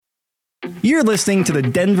You're listening to the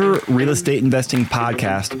Denver Real Estate Investing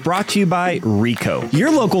Podcast, brought to you by RECO, your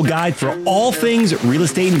local guide for all things real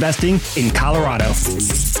estate investing in Colorado.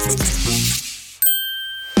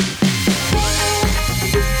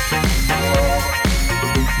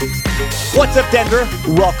 What's up, Denver?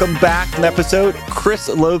 Welcome back to the episode. Chris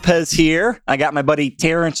Lopez here. I got my buddy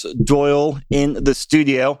Terrence Doyle in the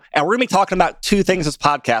studio, and we're going to be talking about two things this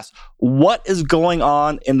podcast. What is going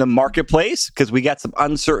on in the marketplace? Because we got some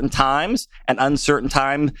uncertain times, and uncertain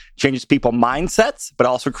time changes people's mindsets, but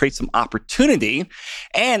also creates some opportunity.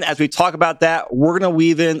 And as we talk about that, we're going to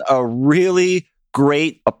weave in a really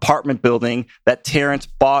great apartment building that Terrence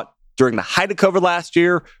bought during the height of COVID last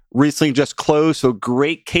year, recently just closed. So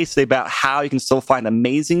great case study about how you can still find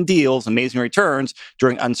amazing deals, amazing returns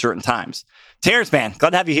during uncertain times. Terrence, man, glad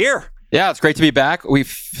to have you here. Yeah, it's great to be back.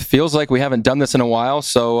 Feels like we haven't done this in a while.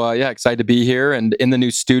 So excited to be here and in the new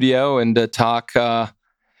studio and to talk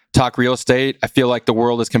real estate. I feel like the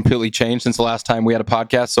world has completely changed since the last time we had a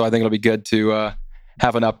podcast. So I think it'll be good to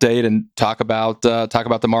have an update and talk about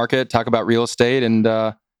the market, talk about real estate, and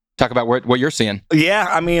talk about what you're seeing. Yeah,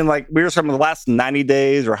 I mean, like we were from the last 90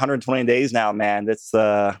 days or 120 days now, man. It's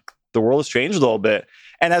the world has changed a little bit.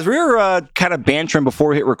 And as we were kind of bantering before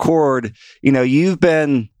we hit record, you've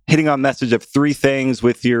been hitting on message of three things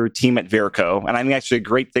with your team at Verico. And I think actually a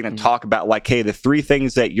great thing to talk about, like, hey, the three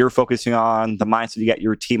things that you're focusing on, the mindset you got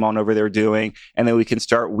your team on over there doing, and then we can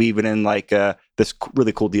start weaving in like this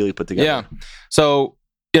really cool deal you put together. Yeah. So,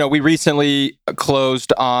 we recently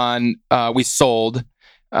closed on, we sold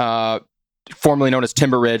formerly known as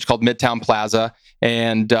Timber Ridge, called Midtown Plaza.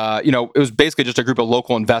 And, it was basically just a group of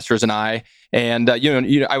local investors and I. And, you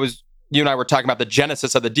and I were talking about the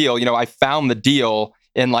genesis of the deal. I found the deal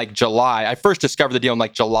in like July. I first discovered the deal in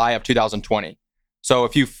like July of 2020. So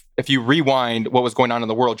if you rewind what was going on in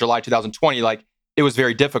the world, July 2020, like it was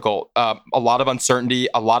very difficult. A lot of uncertainty,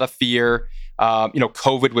 a lot of fear.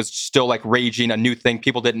 COVID was still like raging, a new thing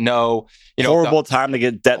people didn't know. Horrible time to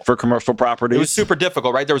get debt for commercial properties. It was super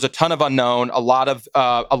difficult, right? There was a ton of unknown, a lot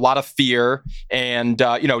of fear, and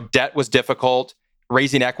debt was difficult.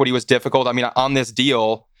 Raising equity was difficult. I mean, on this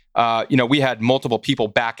deal, we had multiple people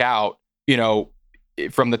back out.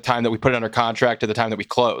 From the time that we put it under contract to the time that we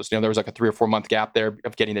closed. There was like a 3 or 4 month gap there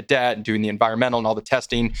of getting the debt and doing the environmental and all the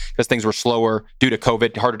testing because things were slower due to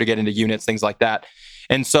COVID, harder to get into units, things like that.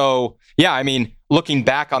 And so, looking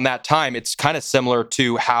back on that time, it's kind of similar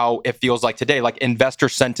to how it feels like today. Like investor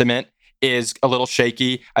sentiment is a little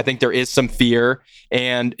shaky. I think there is some fear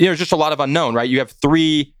and, there's just a lot of unknown, right? You have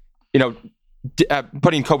three,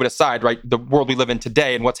 putting COVID aside, right? The world we live in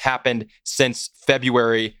today and what's happened since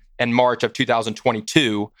February and March of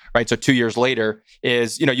 2022, right? So 2 years later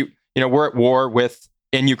is, we're at war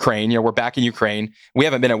in Ukraine. We're back in Ukraine. We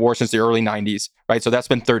haven't been at war since the early 90s, right? So that's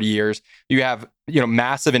been 30 years. You have,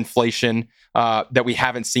 massive inflation that we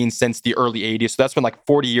haven't seen since the early 80s. So that's been like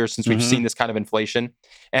 40 years since we've seen this kind of inflation.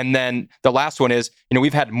 And then the last one is,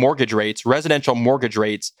 we've had mortgage rates, residential mortgage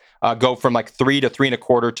rates go from like 3 to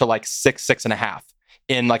 3.25 to like 6.5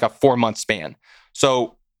 in like a 4-month span.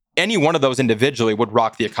 So any one of those individually would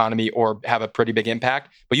rock the economy or have a pretty big impact,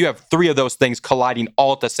 but you have three of those things colliding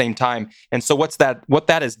all at the same time. And so what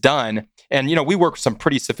that has done, and we work with some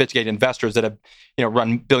pretty sophisticated investors that have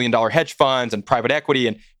run billion-dollar hedge funds and private equity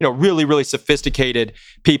and really, really sophisticated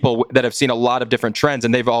people that have seen a lot of different trends,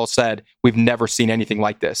 and they've all said we've never seen anything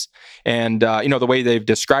like this. And the way they've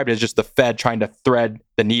described it is just the Fed trying to thread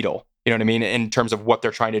the needle, you know what I mean, in terms of what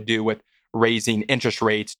they're trying to do with raising interest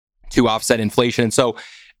rates to offset inflation. And so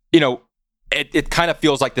it kind of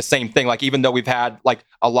feels like the same thing. Like, even though we've had like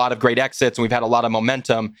a lot of great exits and we've had a lot of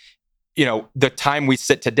momentum, the time we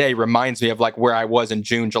sit today reminds me of like where I was in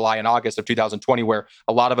June, July, and August of 2020, where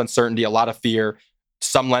a lot of uncertainty, a lot of fear.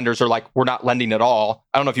 Some lenders are like, we're not lending at all.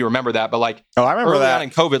 I don't know if you remember that, but like, I remember early that on in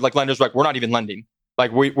COVID, like lenders were like, we're not even lending.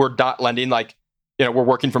 Like we're not lending. Like, we're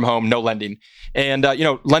working from home, no lending. And,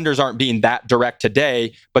 lenders aren't being that direct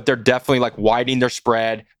today, but they're definitely like widening their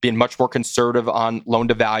spread, being much more conservative on loan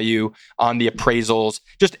to value, on the appraisals.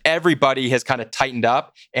 Just everybody has kind of tightened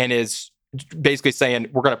up and is basically saying,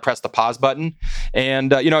 we're going to press the pause button.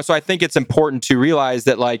 And, so I think it's important to realize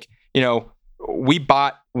that like, we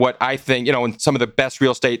bought what I think, in some of the best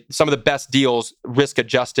real estate, some of the best deals, risk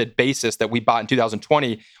adjusted basis that we bought in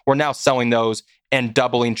 2020, we're now selling those and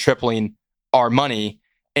doubling, tripling our money.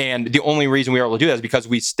 And the only reason we were able to do that is because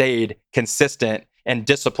we stayed consistent and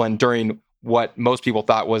disciplined during what most people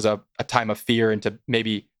thought was a time of fear and to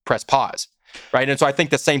maybe press pause, right? And so I think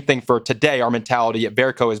the same thing for today, our mentality at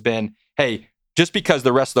Verico has been, hey, just because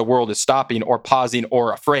the rest of the world is stopping or pausing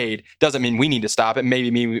or afraid doesn't mean we need to stop it.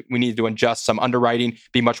 Maybe we need to adjust some underwriting,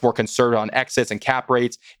 be much more conservative on exits and cap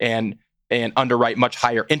rates, and underwrite much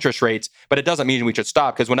higher interest rates. But it doesn't mean we should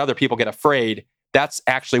stop, because when other people get afraid, that's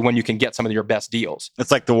actually when you can get some of your best deals.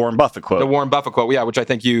 It's like the Warren Buffett quote. The Warren Buffett quote, yeah, which I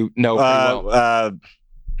think you know pretty well.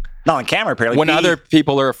 Not on camera, apparently. When other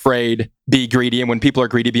people are afraid, be greedy. And when people are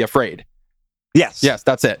greedy, be afraid. Yes,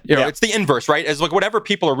 that's it. It's the inverse, right? It's like whatever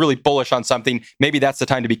people are really bullish on something, maybe that's the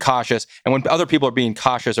time to be cautious. And when other people are being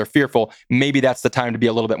cautious or fearful, maybe that's the time to be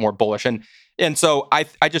a little bit more bullish. And so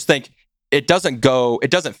I just think it doesn't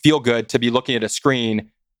feel good to be looking at a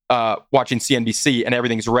screen, watching CNBC and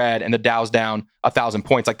everything's red and the Dow's down 1,000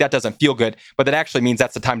 points. Like, that doesn't feel good, but that actually means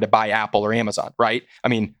that's the time to buy Apple or Amazon, right? I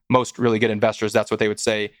mean, most really good investors, that's what they would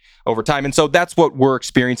say over time. And so that's what we're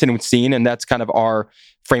experiencing and seeing. And that's kind of our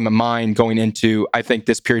frame of mind going into, I think,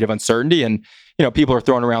 this period of uncertainty. And, people are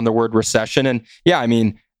throwing around the word recession. And yeah, I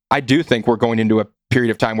mean, I do think we're going into a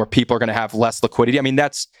period of time where people are going to have less liquidity. I mean,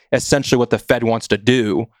 that's essentially what the Fed wants to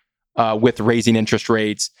do with raising interest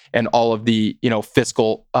rates and all of the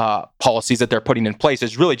fiscal policies that they're putting in place,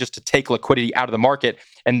 is really just to take liquidity out of the market.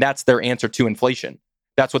 And that's their answer to inflation.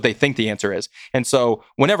 That's what they think the answer is. And so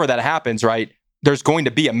whenever that happens, right, there's going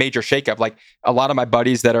to be a major shakeup. Like, a lot of my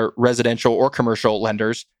buddies that are residential or commercial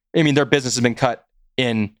lenders, I mean, their business has been cut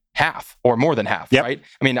in half or more than half, right?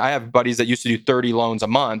 I mean, I have buddies that used to do 30 loans a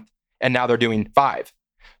month, and now they're doing 5.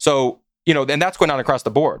 So, and that's going on across the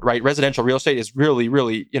board, right? Residential real estate is really,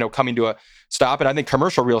 really, coming to a stop. And I think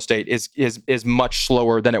commercial real estate is much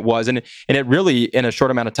slower than it was. And it really, in a short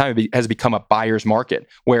amount of time, has become a buyer's market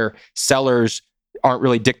where sellers aren't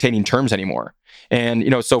really dictating terms anymore. And,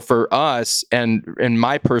 so for us, and in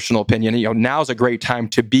my personal opinion, now's a great time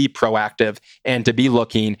to be proactive and to be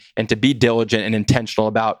looking and to be diligent and intentional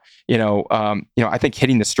about, I think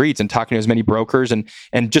hitting the streets and talking to as many brokers and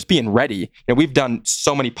just being ready. We've done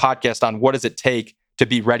so many podcasts on what does it take to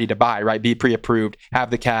be ready to buy, right? Be pre-approved, have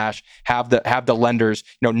the cash, have the lenders,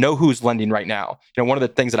 know who's lending right now. One of the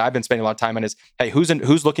things that I've been spending a lot of time on is, hey,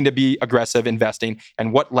 who's looking to be aggressive investing,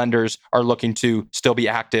 and what lenders are looking to still be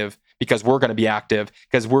active, because we're going to be active,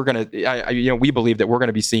 because we're going to, we believe that we're going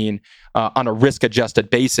to be seeing on a risk-adjusted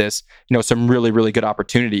basis, some really, really good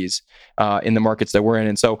opportunities in the markets that we're in.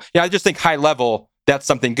 And so, I just think high level, that's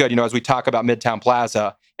something good. As we talk about Midtown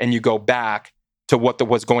Plaza and you go back to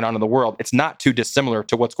what's going on in the world, it's not too dissimilar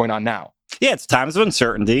to what's going on now. Yeah, it's times of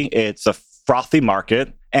uncertainty. It's a frothy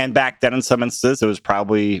market. And back then, in some instances, it was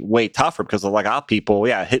probably way tougher because a lot of people,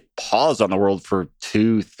 hit pause on the world for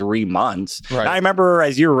 2-3 months. Right. And I remember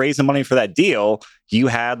as you were raising money for that deal, you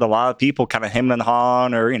had a lot of people kind of hemming and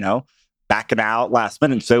hawing or, backing out last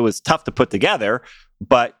minute. So it was tough to put together,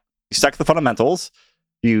 but you stuck to the fundamentals,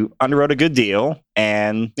 you underwrote a good deal,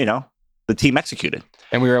 and, the team executed.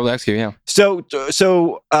 And we were able to execute, yeah. So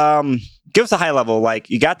give us a high level. Like,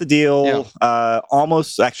 you got the deal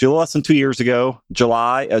almost, actually, less than 2 years ago,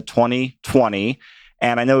 July of 2020.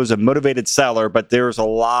 And I know it was a motivated seller, but there was a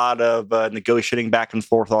lot of negotiating back and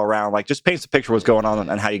forth all around. Like, just paint us a picture of what's going on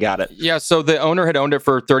and how you got it. Yeah, so the owner had owned it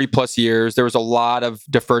for 30 plus years. There was a lot of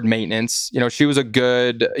deferred maintenance. She was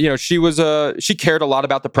she cared a lot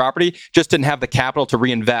about the property, just didn't have the capital to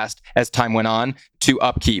reinvest as time went on to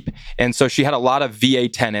upkeep. And so she had a lot of VA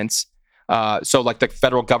tenants. So like the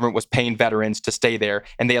federal government was paying veterans to stay there,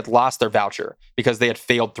 and they had lost their voucher because they had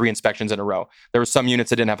failed 3 inspections in a row. There were some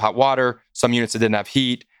units that didn't have hot water, some units that didn't have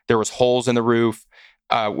heat. There was holes in the roof.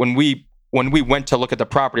 When we went to look at the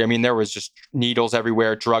property, I mean, there was just needles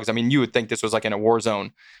everywhere, drugs. I mean, you would think this was like in a war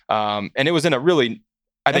zone. And it was in a really,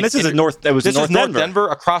 this is North Denver,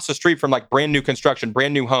 across the street from like brand new construction,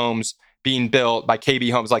 brand new homes being built by KB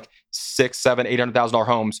Homes, like $600,000, $700,000, $800,000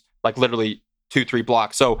 homes, like literally 2-3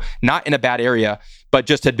 blocks. So not in a bad area, but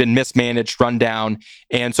just had been mismanaged, run down.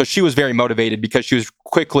 And so she was very motivated because she was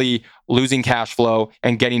quickly losing cash flow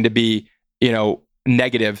and getting to be,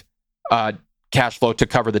 negative cash flow to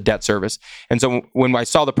cover the debt service. And so when I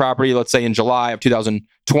saw the property, let's say in July of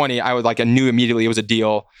 2020, I knew immediately it was a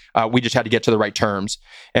deal. We just had to get to the right terms.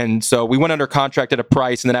 And so we went under contract at a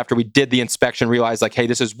price. And then after we did the inspection, realized like, hey,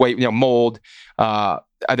 this is mold.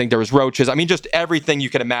 I think there was roaches. I mean, just everything you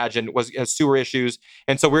could imagine was sewer issues.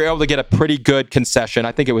 And so we were able to get a pretty good concession.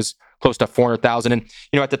 I think it was close to $400,000. And,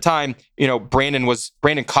 at the time,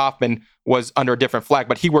 Brandon Kaufman was under a different flag,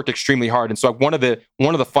 but he worked extremely hard. And so one of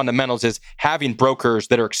the fundamentals is having brokers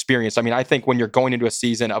that are experienced. I mean, I think when you're going into a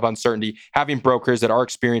season of uncertainty, having brokers that are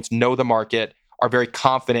experienced, know the market, are very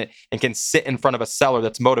confident, and can sit in front of a seller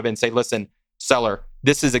that's motivated and say, listen, seller,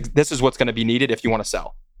 this is what's going to be needed if you want to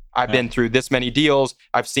sell. I've been through this many deals.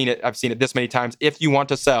 I've seen it this many times. If you want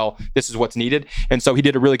to sell, this is what's needed. And so he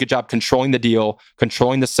did a really good job controlling the deal,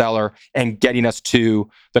 controlling the seller, and getting us to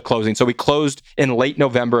the closing. So we closed in late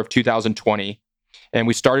November of 2020, and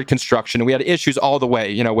we started construction. And we had issues all the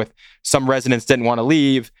way, with some residents didn't want to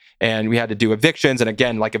leave, and we had to do evictions. And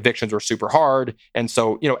again, like evictions were super hard. And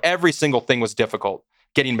so, every single thing was difficult.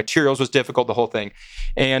 Getting materials was difficult, the whole thing.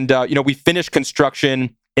 And, we finished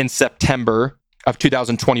construction in September of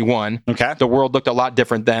 2021. Okay. The world looked a lot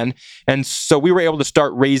different then. And so we were able to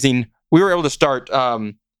start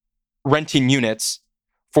renting units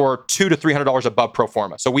for $200 to $300 above pro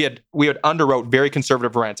forma. So we had underwrote very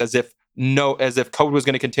conservative rents as if COVID was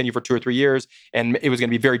going to continue for 2 or 3 years and it was going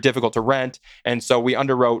to be very difficult to rent. And so we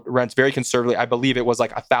underwrote rents very conservatively. I believe it was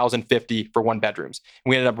like $1,050 for 1 bedrooms. And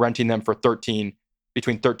we ended up renting them for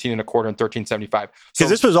between 13 and a quarter and 13.75. Because so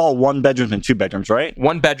this was all 1 bedrooms and 2 bedrooms, right?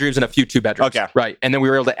 1 bedrooms and a few 2 bedrooms. Okay. Right. And then we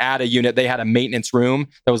were able to add a unit. They had a maintenance room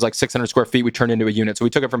that was like 600 square feet. We turned into a unit. So we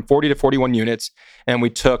took it from 40 to 41 units, and we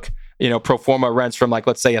took, pro forma rents from like,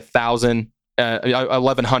 let's say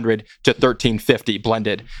 1,100 to 1350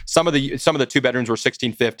 blended. Some of the 2 bedrooms were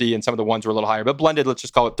 1650 and some of the ones were a little higher, but blended, let's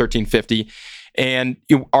just call it 1350. And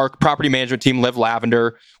our property management team, Live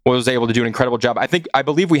Lavender, was able to do an incredible job. I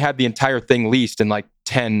believe we had the entire thing leased in like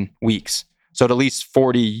 10 weeks. So to lease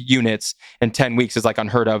 40 units in 10 weeks is like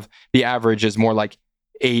unheard of. The average is more like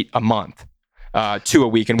 8 a month. 2 a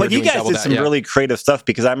week. And but you guys did some really creative stuff,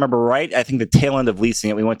 because I remember I think the tail end of leasing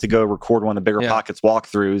it, we went to go record one of the Bigger Pockets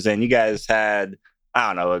walkthroughs, and you guys had, I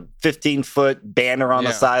don't know, a 15-foot banner on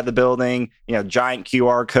the side of the building, giant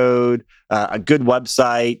QR code, a good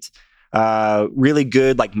website, really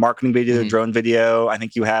good like marketing video, drone video. I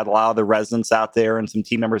think you had a lot of the residents out there and some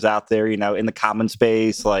team members out there, in the common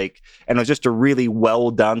space, and it was just a really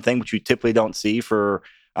well done thing, which you typically don't see for,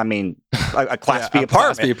 a Class B apartment.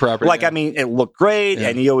 Class B property, it looked great,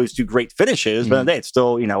 and you always do great finishes, but in the day, it's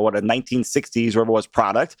still, a 1960s, whatever it was,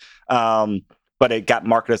 product. But it got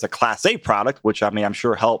marketed as a Class A product, which, I'm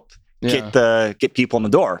sure helped get people in the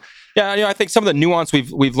door. Yeah, I think some of the nuance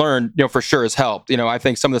we've learned, for sure has helped. I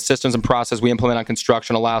think some of the systems and process we implement on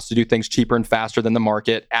construction allow us to do things cheaper and faster than the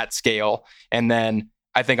market at scale. And then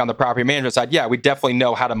I think on the property management side, we definitely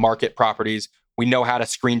know how to market properties. We know how to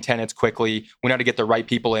screen tenants quickly. We know how to get the right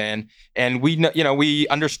people in, and we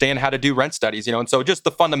understand how to do rent studies. And so just the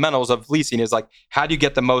fundamentals of leasing is like, how do you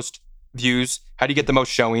get the most views? How do you get the most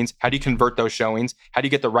showings? How do you convert those showings? How do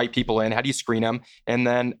you get the right people in? How do you screen them? And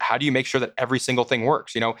then how do you make sure that every single thing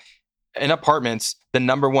works? In apartments, the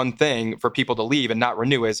number one thing for people to leave and not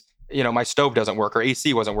renew is, my stove doesn't work or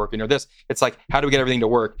AC wasn't working or this. It's like, how do we get everything to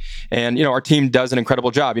work? And, our team does an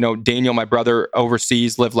incredible job. Daniel, my brother,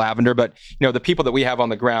 oversees Live Lavender, but, the people that we have on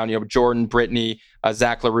the ground, Jordan, Brittany,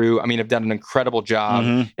 Zach LaRue, have done an incredible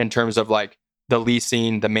job in terms of like the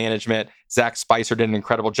leasing, the management. Zach Spicer did an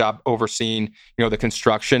incredible job overseeing, the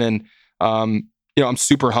construction. And, I'm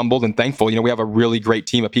super humbled and thankful. We have a really great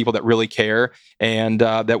team of people that really care and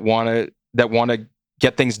that want to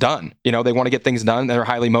get things done. They want to get things done. They're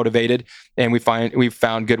highly motivated, and we've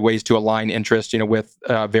found good ways to align interest, with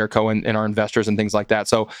Verco and our investors and things like that.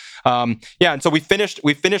 So, and so we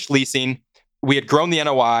finished leasing. We had grown the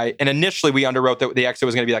NOI, and initially we underwrote that the exit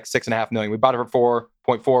was going to be like $6.5 million. We bought it for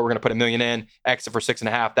 4.4. We're going to put $1 million in, exit for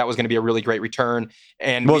 6.5. That was going to be a really great return.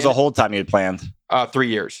 And what was the whole time you had planned? 3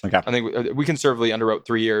 years. Okay. I think we conservatively underwrote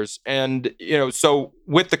 3 years. And, so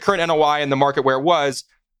with the current NOI and the market where it was,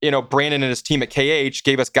 Brandon and his team at KH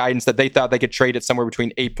gave us guidance that they thought they could trade it somewhere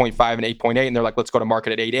between 8.5 and 8.8. And they're like, let's go to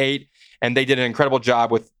market at 8.8. And they did an incredible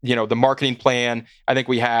job with, the marketing plan. I think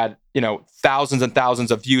we had, thousands and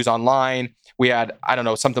thousands of views online. We had,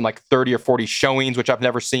 something like 30 or 40 showings, which I've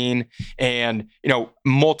never seen. And,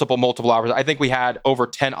 multiple offers. I think we had over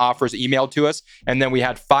 10 offers emailed to us. And then we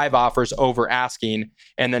had 5 offers over asking,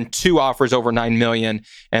 and then 2 offers over 9 million.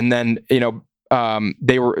 And then,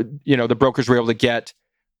 they were, the brokers were able to get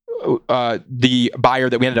the buyer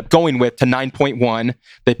that we ended up going with to 9.1.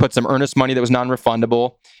 They put some earnest money that was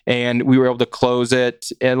non-refundable, and we were able to close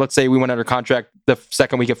it. And let's say we went under contract the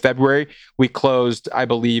second week of February. We closed, I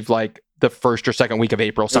believe, like the first or second week of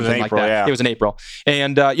April, something like that. Yeah. It was in April,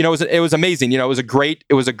 and it was amazing. It was a great,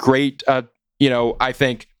 I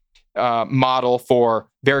think, model for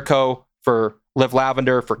Verco, for Live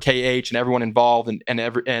Lavender, for KH, and everyone involved, and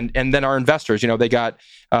then our investors. They got,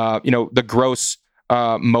 the gross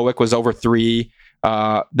MOIC was over 3.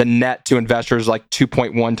 The net to investors like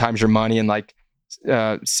 2.1 times your money, and like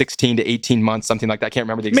 16 to 18 months, something like that. I can't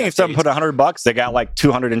remember the I mean, exact if someone dates. put $100, they got like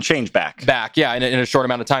 200 and change back. Yeah, in a short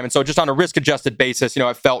amount of time. And so just on a risk-adjusted basis,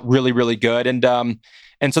 it felt really, really good.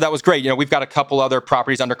 And so that was great. We've got a couple other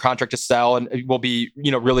properties under contract to sell, and it will be,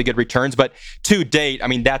 really good returns. But to date, I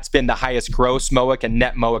mean, that's been the highest gross MOIC and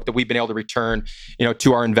net MOIC that we've been able to return,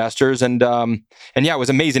 to our investors. And yeah, it was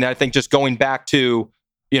amazing. And I think just going back to,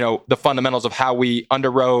 the fundamentals of how we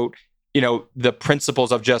underwrote, the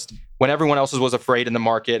principles of just when everyone else was afraid in the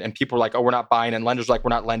market and people were like, oh, we're not buying, and lenders were like, we're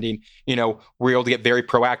not lending, we're able to get very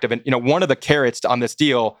proactive. And, one of the carrots on this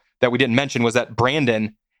deal that we didn't mention was that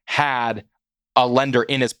Brandon had a lender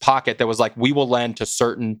in his pocket that was like, we will lend to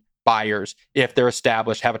certain buyers if they're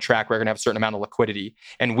established, have a track record, and have a certain amount of liquidity.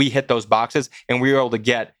 And we hit those boxes, and we were able to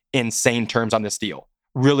get insane terms on this deal.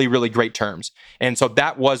 Really, really great terms. And so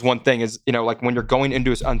that was one thing is, like when you're going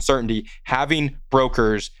into uncertainty, having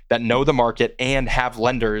brokers that know the market and have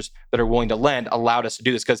lenders that are willing to lend allowed us to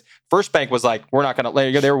do this. Because First Bank was like, we're not going to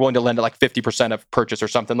lend. They were willing to lend at like 50% of purchase or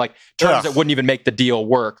something, like terms that wouldn't even make the deal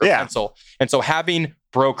work or pencil. And so having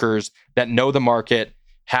brokers that know the market,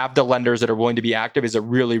 have the lenders that are willing to be active is a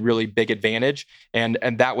really, really big advantage. And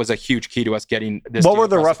that was a huge key to us getting this. What were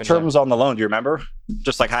the rough terms on the loan? Do you remember?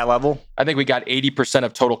 Just like high level? I think we got 80%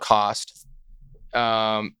 of total cost.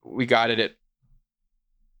 We got it at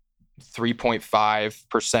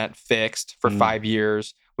 3.5% fixed for 5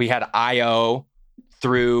 years. We had IO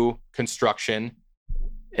through construction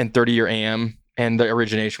and 30-year AM. And the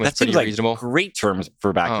origination was pretty reasonable. Great terms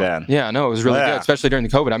for back then. Yeah, no, it was really good, especially during the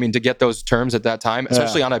COVID. I mean, to get those terms at that time,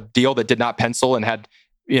 especially on a deal that did not pencil and had,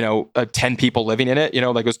 10 people living in it,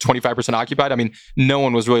 like it was 25% occupied. I mean, no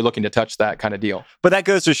one was really looking to touch that kind of deal. But that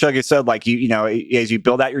goes to show, like you said, like, as you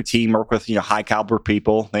build out your team, work with, high caliber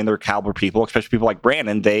people, then they're caliber people, especially people like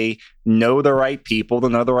Brandon, they know the right people, they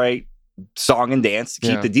know the right song and dance to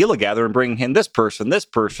keep the deal together and bring in this person.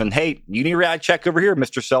 Hey, you need a reality check over here,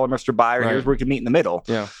 Mr. Seller, Mr. Buyer. Right. Here's where we can meet in the middle.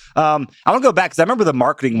 Yeah. I want to go back because I remember the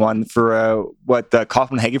marketing one for what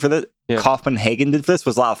Kaufman Hagen did for this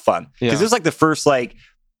was a lot of fun because it was like the first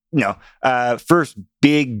first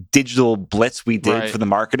big digital blitz we did for the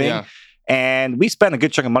marketing. Yeah. And we spent a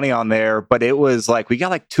good chunk of money on there, but it was like we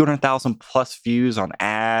got like 200,000 plus views on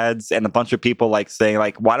ads and a bunch of people like saying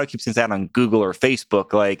like, why do I keep seeing that on Google or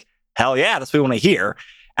Facebook? Like, hell yeah, that's what we want to hear.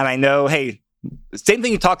 And I know, hey, same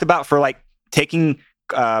thing you talked about for like taking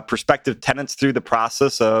prospective tenants through the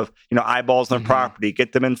process of, eyeballs on their property,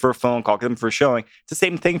 get them in for a phone call, get them for a showing. It's the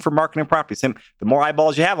same thing for marketing properties. The more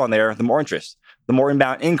eyeballs you have on there, the more interest, the more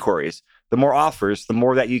inbound inquiries, the more offers, the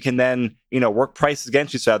more that you can then, work prices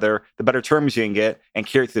against each other, the better terms you can get and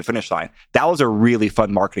carry it to the finish line. That was a really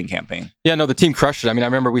fun marketing campaign. Yeah, no, the team crushed it. I mean, I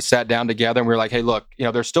remember we sat down together and we were like, hey, look,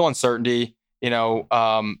 there's still uncertainty,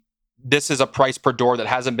 this is a price per door that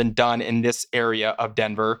hasn't been done in this area of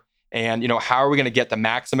Denver. And, how are we going to get the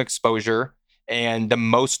maximum exposure and the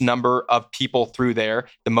most number of people through there,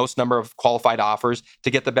 the most number of qualified offers to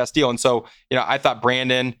get the best deal? And so, I thought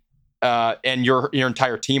Brandon and your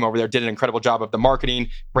entire team over there did an incredible job of the marketing.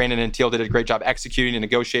 Brandon and Teal did a great job executing and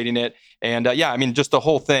negotiating it. And I mean, just the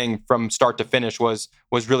whole thing from start to finish was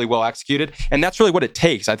really well executed. And that's really what it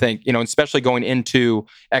takes, I think, especially going into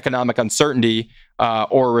economic uncertainty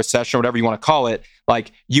or a recession, or whatever you want to call it.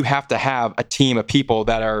 Like, you have to have a team of people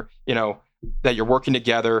that are, that you're working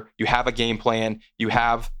together. You have a game plan. You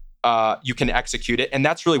have you can execute it. And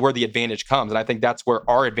that's really where the advantage comes. And I think that's where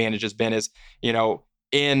our advantage has been is,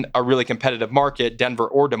 in a really competitive market, Denver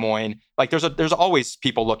or Des Moines, like there's always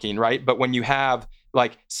people looking, right? But when you have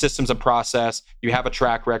like systems and process, you have a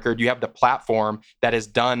track record, you have the platform that has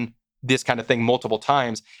done this kind of thing multiple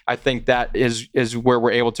times, I think that is where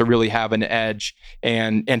we're able to really have an edge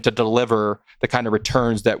and to deliver the kind of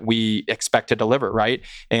returns that we expect to deliver, right?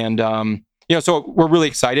 And so we're really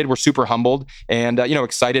excited. We're super humbled and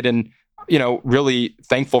excited and really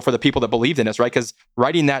thankful for the people that believed in us, right? Because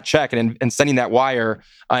writing that check and sending that wire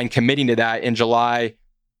and committing to that in July,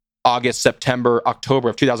 August, September, October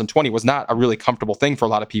of 2020 was not a really comfortable thing for a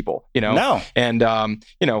lot of people, No. And, a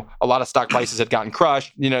lot of stock prices had gotten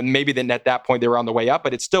crushed, maybe then at that point they were on the way up,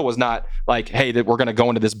 but it still was not like, hey, that we're going to go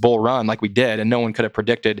into this bull run like we did. And no one could have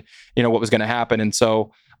predicted, what was going to happen. And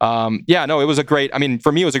so, it was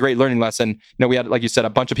for me, it was a great learning lesson. We had, like you said,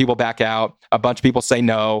 a bunch of people back out, a bunch of people say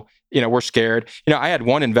no, we're scared. I had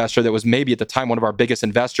one investor that was maybe at the time one of our biggest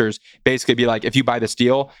investors basically be like, if you buy this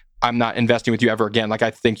deal, I'm not investing with you ever again. Like,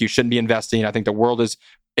 I think you shouldn't be investing. I think the world is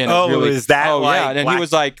And is that and he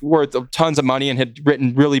was like worth tons of money and had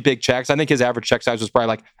written really big checks. I think his average check size was probably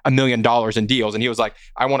like $1 million in deals. And he was like,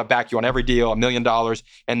 I want to back you on every deal, $1 million.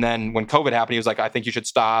 And then when COVID happened, he was like, I think you should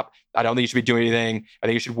stop. I don't think you should be doing anything. I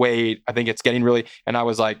think you should wait. I think it's getting really, and I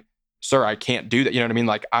was like, sir, I can't do that. You know what I mean?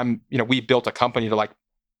 Like we built a company to like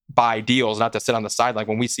buy deals, not to sit on the side. Like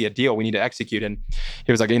when we see a deal, we need to execute. And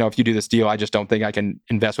he was like, if you do this deal, I just don't think I can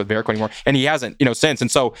invest with Verco anymore. And he hasn't, since.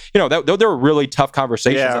 And so, there were really tough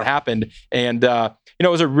conversations that happened. And, it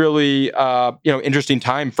was a really, interesting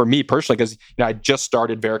time for me personally, because, I just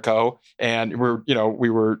started Verco and we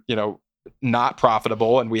were not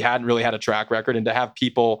profitable and we hadn't really had a track record. And to have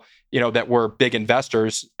people, that were big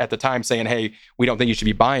investors at the time saying, hey, we don't think you should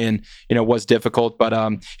be buying, was difficult. But,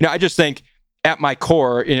 I just think, at my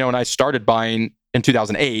core, when I started buying in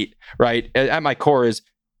 2008, right? At my core is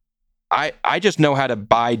I just know how to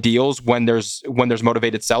buy deals when there's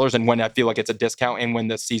motivated sellers and when I feel like it's a discount and when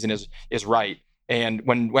the season is right. And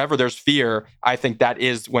whenever there's fear, I think that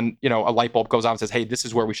is when, a light bulb goes on and says, hey, this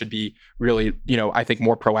is where we should be really, I think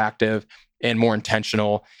more proactive and more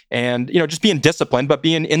intentional and, just being disciplined, but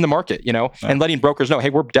being in the market, and letting brokers know,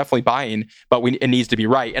 hey, we're definitely buying, but it needs to be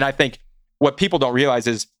right. And I think what people don't realize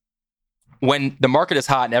is, when the market is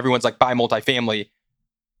hot and everyone's like buy multifamily,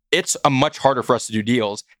 it's a much harder for us to do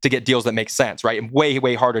deals, to get deals that make sense, right? And way,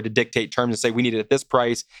 way harder to dictate terms and say we need it at this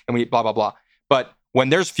price and we blah, blah, blah. But when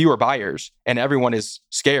there's fewer buyers and everyone is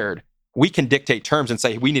scared, we can dictate terms and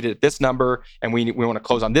say we need it at this number and we want to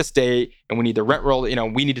close on this date and we need the rent roll,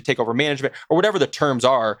 we need to take over management or whatever the terms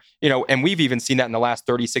are, and we've even seen that in the last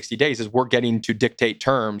 30, 60 days is we're getting to dictate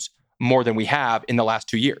terms more than we have in the last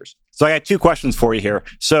 2 years. So I got 2 questions for you here.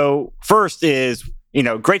 So first is,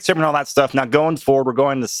 great summer and all that stuff. Now going forward, we're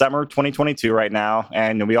going to summer 2022 right now,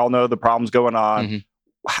 and we all know the problems going on.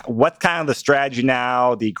 Mm-hmm. What's kind of the strategy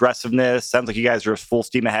now, the aggressiveness? Sounds like you guys are full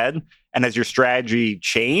steam ahead. And has your strategy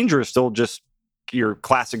changed or still just your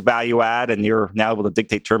classic value add and you're now able to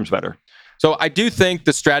dictate terms better? So I do think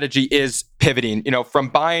the strategy is pivoting, from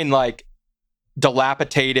buying like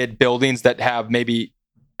dilapidated buildings that have maybe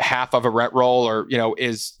half of a rent roll or,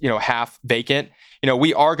 is, half vacant.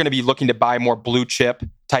 We are going to be looking to buy more blue chip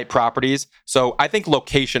type properties. So I think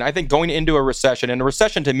location, I think going into a recession, and a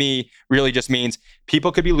recession to me really just means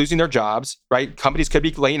people could be losing their jobs, right? Companies could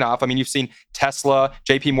be laying off. I mean, you've seen Tesla,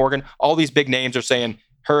 JP Morgan, all these big names are saying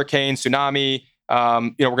hurricane, tsunami,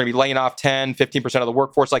 we're going to be laying off 10, 15% of the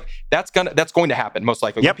workforce. Like that's going to happen most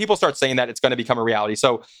likely. When people start saying that, it's going to become a reality.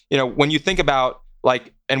 So, when you think about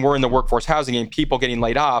and we're in the workforce housing game, people getting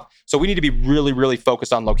laid off. So we need to be really, really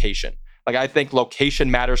focused on location. Like I think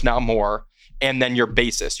location matters now more. And then your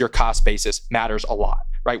basis, your cost basis matters a lot,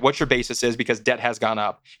 right? What your basis is because debt has gone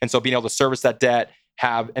up. And so being able to service that debt,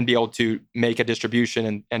 and be able to make a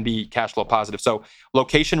distribution and be cash flow positive. So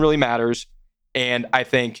location really matters. And I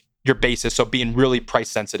think your basis, so being really price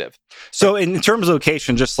sensitive. So in terms of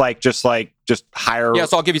location, just higher. Yeah,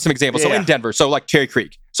 so I'll give you some examples. So in Denver, so like Cherry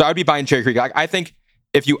Creek. So I'd be buying Cherry Creek. I think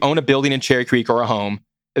if you own a building in Cherry Creek or a home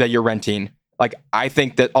that you're renting, I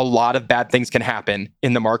think that a lot of bad things can happen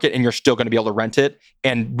in the market and you're still going to be able to rent it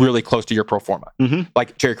and really close to your pro forma. Mm-hmm.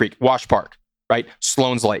 Like Cherry Creek, Wash Park, right?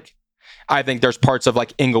 Sloan's Lake. I think there's parts of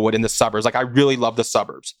like Inglewood in the suburbs. I really love the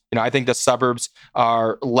suburbs. I think the suburbs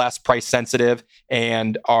are less price sensitive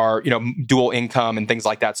and are, dual income and things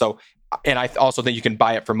like that. So, and I also think you can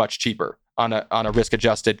buy it for much cheaper on a risk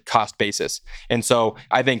adjusted cost basis. And so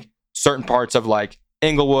I think certain parts of like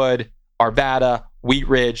Inglewood, Arvada, Wheat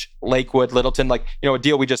Ridge, Lakewood, Littleton, a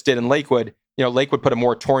deal we just did in Lakewood, Lakewood put a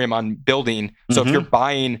moratorium on building. So if you're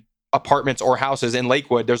buying apartments or houses in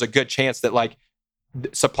Lakewood, there's a good chance that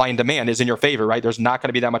supply and demand is in your favor, right? There's not going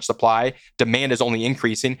to be that much supply. Demand is only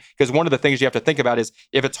increasing because one of the things you have to think about is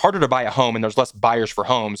if it's harder to buy a home and there's less buyers for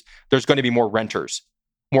homes, there's going to be more renters,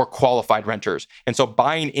 more qualified renters. And so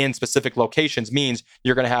buying in specific locations means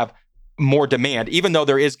you're going to have more demand, even though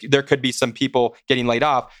there could be some people getting laid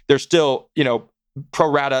off. There's still,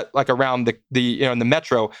 pro rata, around the in the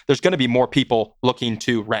metro, there's going to be more people looking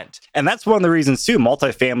to rent. And that's one of the reasons too,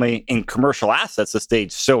 multifamily and commercial assets have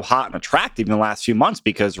stayed so hot and attractive in the last few months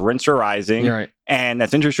because rents are rising. Right. And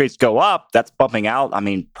as interest rates go up, that's bumping out,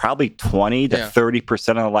 probably 20 to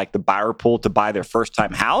 30% of the buyer pool to buy their first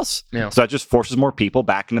time house. Yeah. So that just forces more people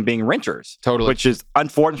back into being renters. Totally. Which is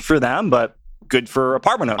unfortunate for them, but good for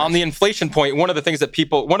apartment owners. On the inflation point, one of the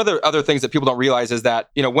other things that people don't realize is that,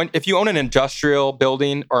 if you own an industrial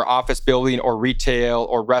building or office building or retail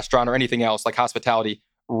or restaurant or anything else like hospitality,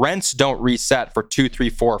 rents don't reset for 2, 3,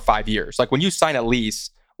 4, or 5 years. Like when you sign a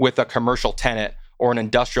lease with a commercial tenant or an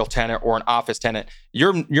industrial tenant or an office tenant,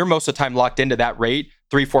 you're most of the time locked into that rate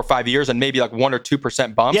 3, 4, 5 years, and maybe like 1 or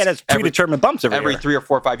 2% bumps. Yeah, that's predetermined bumps every year. 3 or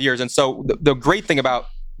 4 or 5 years. And so the great thing about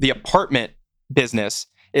the apartment business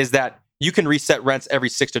is that you can reset rents every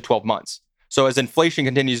 6 to 12 months. So as inflation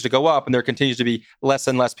continues to go up and there continues to be less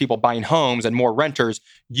and less people buying homes and more renters,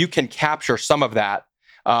 you can capture some of that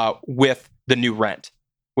with the new rent,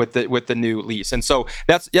 with the new lease. And so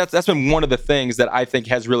that's been one of the things that I think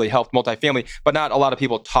has really helped multifamily, but not a lot of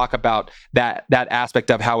people talk about that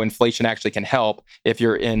aspect of how inflation actually can help if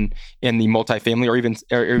you're in the multifamily or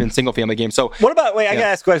even single family game. So what about, I gotta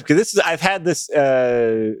ask a question, because I've had this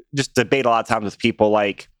just debate a lot of times with people.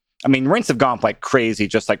 Like, I mean, rents have gone up like crazy,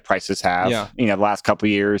 just like prices have, the last couple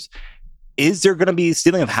of years. Is there going to be a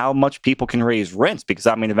ceiling of how much people can raise rents? Because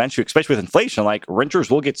I mean, eventually, especially with inflation, like renters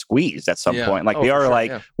will get squeezed at some point. Like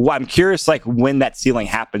well, I'm curious, like when that ceiling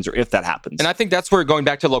happens or if that happens. And I think that's where, going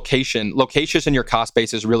back to location in your cost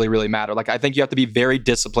bases really, really matter. Like, I think you have to be very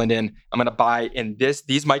disciplined in, I'm going to buy in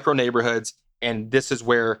these micro neighborhoods, and this is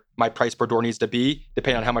where my price per door needs to be,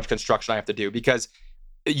 depending on how much construction I have to do. Because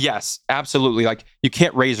yes, absolutely. Like, you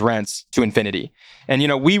can't raise rents to infinity. And,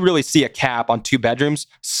 we really see a cap on 2 bedrooms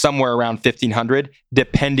somewhere around $1,500,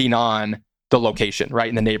 depending on the location, right,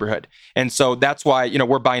 in the neighborhood. And so that's why,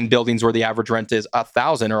 we're buying buildings where the average rent is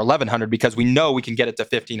 $1,000 or $1,100, because we know we can get it to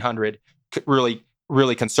 $1,500 really,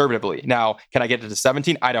 really conservatively. Now, can I get it to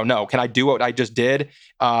 17? I don't know. Can I do what I just did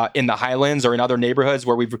in the Highlands or in other neighborhoods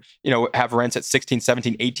where we've, have rents at 16,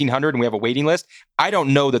 17, 1800 and we have a waiting list? I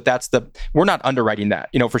don't know we're not underwriting that,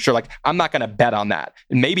 for sure. Like, I'm not going to bet on that.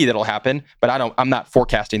 And maybe that'll happen, but I'm not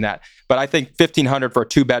forecasting that. But I think 1,500 for a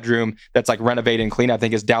 2-bedroom that's like renovated and clean, I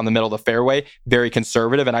think is down the middle of the fairway, very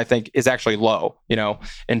conservative. And I think is actually low,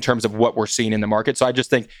 in terms of what we're seeing in the market. So I just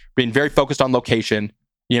think being very focused on location,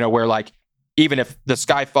 where like, even if the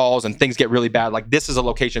sky falls and things get really bad, like, this is a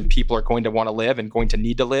location people are going to want to live and going to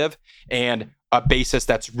need to live, and a basis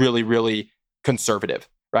that's really, really conservative,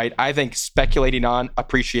 right? I think speculating on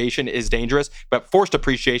appreciation is dangerous, but forced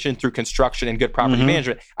appreciation through construction and good property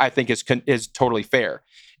management, I think is totally fair,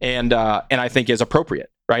 and I think is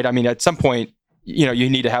appropriate, right? I mean, at some point, you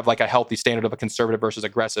need to have like a healthy standard of a conservative versus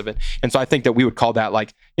aggressive. And so I think that we would call that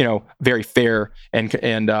like, very fair and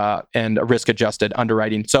risk adjusted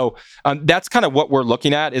underwriting. So that's kind of what we're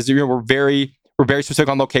looking at is, we're very specific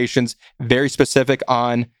on locations, very specific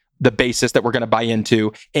on the basis that we're going to buy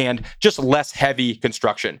into, and just less heavy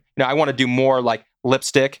construction. I want to do more like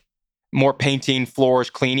lipstick, more painting, floors,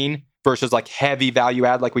 cleaning, versus like heavy value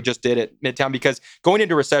add like we just did at Midtown. Because going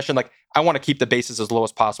into recession, like, I want to keep the basis as low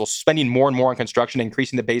as possible. Spending more and more on construction,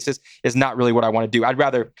 increasing the basis is not really what I want to do. I'd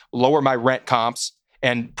rather lower my rent comps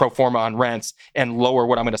and pro forma on rents and lower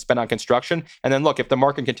what I'm going to spend on construction. And then look, if the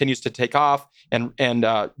market continues to take off and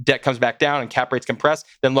debt comes back down and cap rates compress,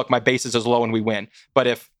 then look, my basis is low and we win. But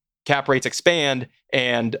if cap rates expand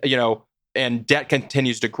and, and debt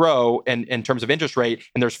continues to grow in terms of interest rate,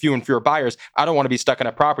 and there's fewer and fewer buyers, I don't want to be stuck in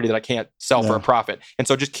a property that I can't sell for a profit. And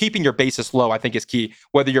so just keeping your basis low, I think, is key.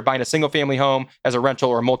 Whether you're buying a single family home as a rental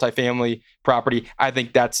or a multifamily property, I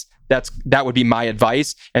think that would be my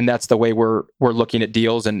advice. And that's the way we're looking at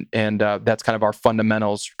deals. And that's kind of our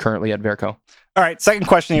fundamentals currently at Verco. All right, second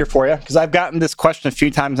question here for you, because I've gotten this question a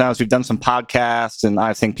few times now as we've done some podcasts, and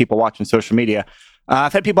I think people watching social media.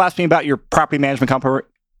 I've had people ask me about your property management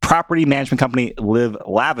company, Live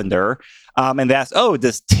Lavender, and they asked,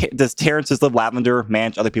 does Terrence's Live Lavender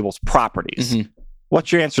manage other people's properties?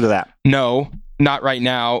 What's your answer to that? No, not right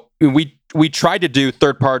now. We tried to do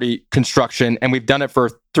third-party construction, and we've done it for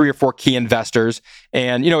 3 or 4 key investors,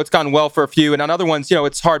 and it's gone well for a few. And on other ones,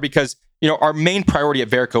 it's hard because our main priority at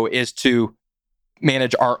Verco is to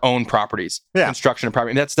manage our own properties, construction and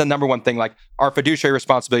property. And that's the number one thing. Like, our fiduciary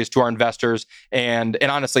responsibilities to our investors, and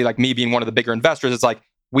honestly, like me being one of the bigger investors, it's like,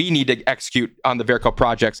 we need to execute on the Verco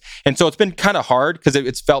projects. And so it's been kind of hard because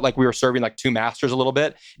it's felt like we were serving like 2 masters a little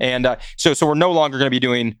bit. And so we're no longer going to be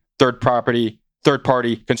doing third-party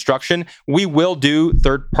construction. We will do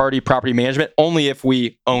third-party property management only if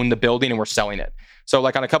we own the building and we're selling it. So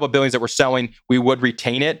like on a couple of buildings that we're selling, we would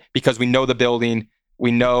retain it because we know the building,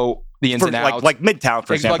 we know the ins and outs. Like Midtown,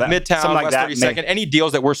 for example. Like Midtown, West 32nd. Any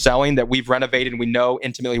deals that we're selling that we've renovated and we know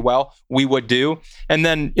intimately well, we would do. And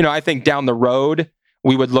then, I think down the road,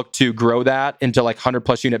 we would look to grow that into like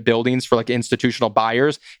 100+ unit buildings for like institutional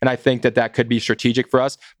buyers. And I think that could be strategic for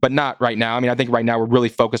us, but not right now. I mean, I think right now we're really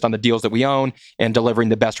focused on the deals that we own and delivering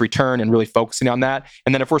the best return and really focusing on that.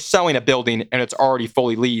 And then if we're selling a building and it's already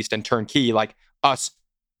fully leased and turnkey, like us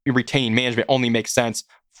retaining management only makes sense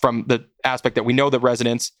from the aspect that we know the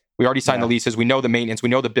residents, We already signed the leases. We know the maintenance. We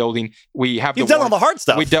know the building. We have You've done all the hard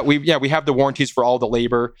stuff. We have the warranties for all the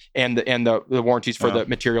labor and the warranties for the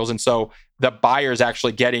materials. And so the buyer's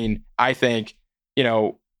actually getting, I think,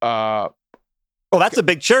 well, that's a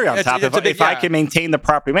big cherry on top. If I can maintain the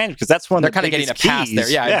property management, because that's one of they're the kind of biggest getting a pass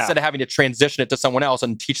keys. there. Instead of having to transition it to someone else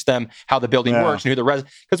and teach them how the building works and who the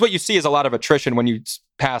resident. Because what you see is a lot of attrition when you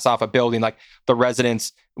pass off a building. Like the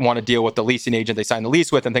residents want to deal with the leasing agent they sign the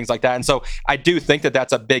lease with and things like that. And so I do think that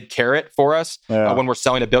that's a big carrot for us when we're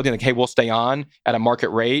selling a building. Like, hey, we'll stay on at a market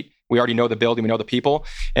rate. We already know the building. We know the people.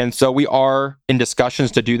 And so we are in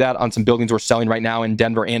discussions to do that on some buildings we're selling right now in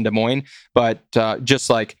Denver and Des Moines. But just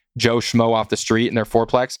like Joe Schmo off the street in their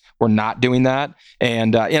fourplex, we're not doing that.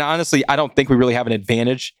 And honestly, I don't think we really have an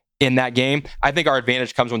advantage in that game. I think our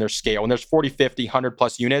advantage comes when there's scale. When there's 40, 50, 100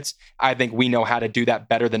 plus units, I think we know how to do that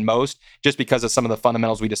better than most just because of some of the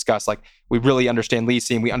fundamentals we discussed. Like we really understand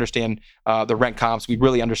leasing. We understand the rent comps. We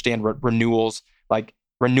really understand renewals. Like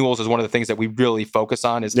renewals is one of the things that we really focus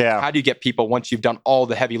on is how do you get people, once you've done all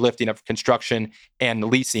the heavy lifting of construction and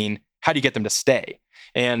leasing, how do you get them to stay?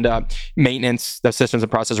 And maintenance, the systems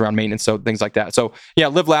and process around maintenance, so things like that. So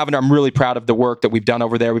Live Lavender, I'm really proud of the work that we've done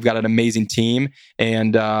over there. We've got an amazing team,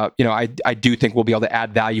 and I do think we'll be able to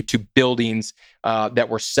add value to buildings that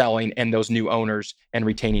we're selling and those new owners and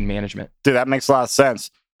retaining management. Dude, that makes a lot of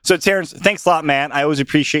sense. So Terrence, thanks a lot, man. I always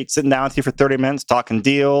appreciate sitting down with you for 30 minutes, talking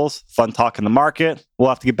deals, fun talking the market. We'll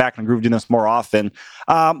have to get back in the groove doing this more often.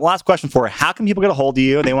 Last question for you. How can people get a hold of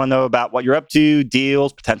you? They want to know about what you're up to,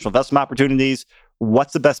 deals, potential investment opportunities.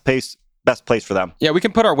 What's the best place for them? Yeah, we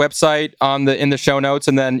can put our website in the show notes,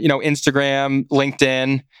 and then Instagram,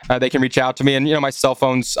 LinkedIn. They can reach out to me, and my cell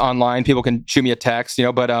phone's online. People can shoot me a text.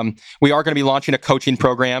 But we are going to be launching a coaching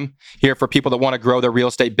program here for people that want to grow their real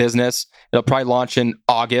estate business. It'll probably launch in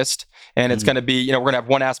August, and it's going to be we're going to have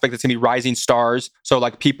one aspect that's going to be rising stars. So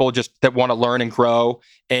like people just that want to learn and grow,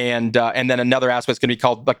 and then another aspect is going to be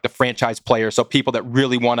called like the franchise player. So people that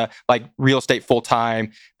really want to like real estate full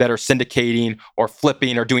time, that are syndicating or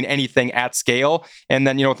flipping or doing anything at scale. And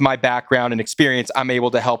then, with my background and experience, I'm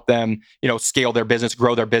able to help them, scale their business,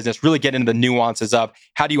 grow their business, really get into the nuances of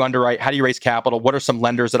how do you underwrite, how do you raise capital, what are some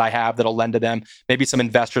lenders that I have that'll lend to them, maybe some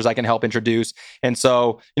investors I can help introduce. And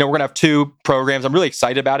so, we're going to have 2 programs. I'm really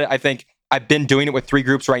excited about it. I think I've been doing it with 3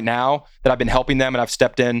 groups right now that I've been helping them, and I've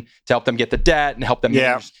stepped in to help them get the debt and help them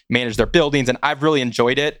manage their buildings. And I've really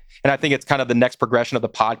enjoyed it. And I think it's kind of the next progression of the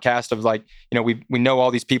podcast of like, we know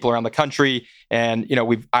all these people around the country, and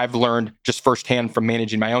I've learned just firsthand from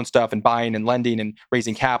managing my own stuff and buying and lending and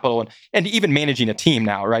raising capital and even managing a team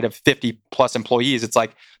now, right, of 50 plus employees. It's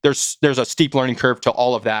like there's a steep learning curve to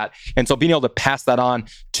all of that. And so being able to pass that on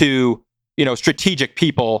to strategic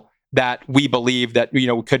people that we believe that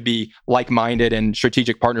could be like-minded and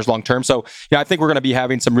strategic partners long-term. So I think we're going to be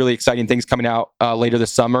having some really exciting things coming out later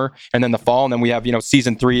this summer and then the fall. And then we have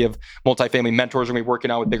season 3 of Multifamily Mentors. We're going to be working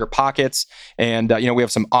out with Bigger Pockets, and we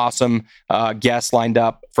have some awesome guests lined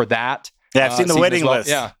up for that. Yeah, I've seen the waiting list.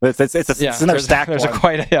 Yeah, it's another stack. There's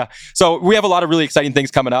So we have a lot of really exciting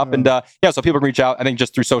things coming up, and so people can reach out. I think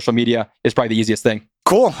just through social media is probably the easiest thing.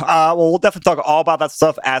 Cool. Well, we'll definitely talk all about that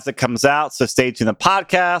stuff as it comes out. So stay tuned to the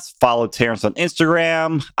podcast. Follow Terrence on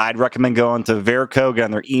Instagram. I'd recommend going to Verico, get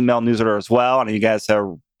on their email newsletter as well. I know you guys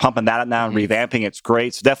are pumping that up now and revamping. It's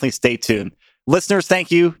great. So definitely stay tuned. Listeners,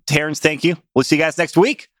 thank you. Terrence, thank you. We'll see you guys next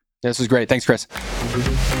week. This was great. Thanks, Chris.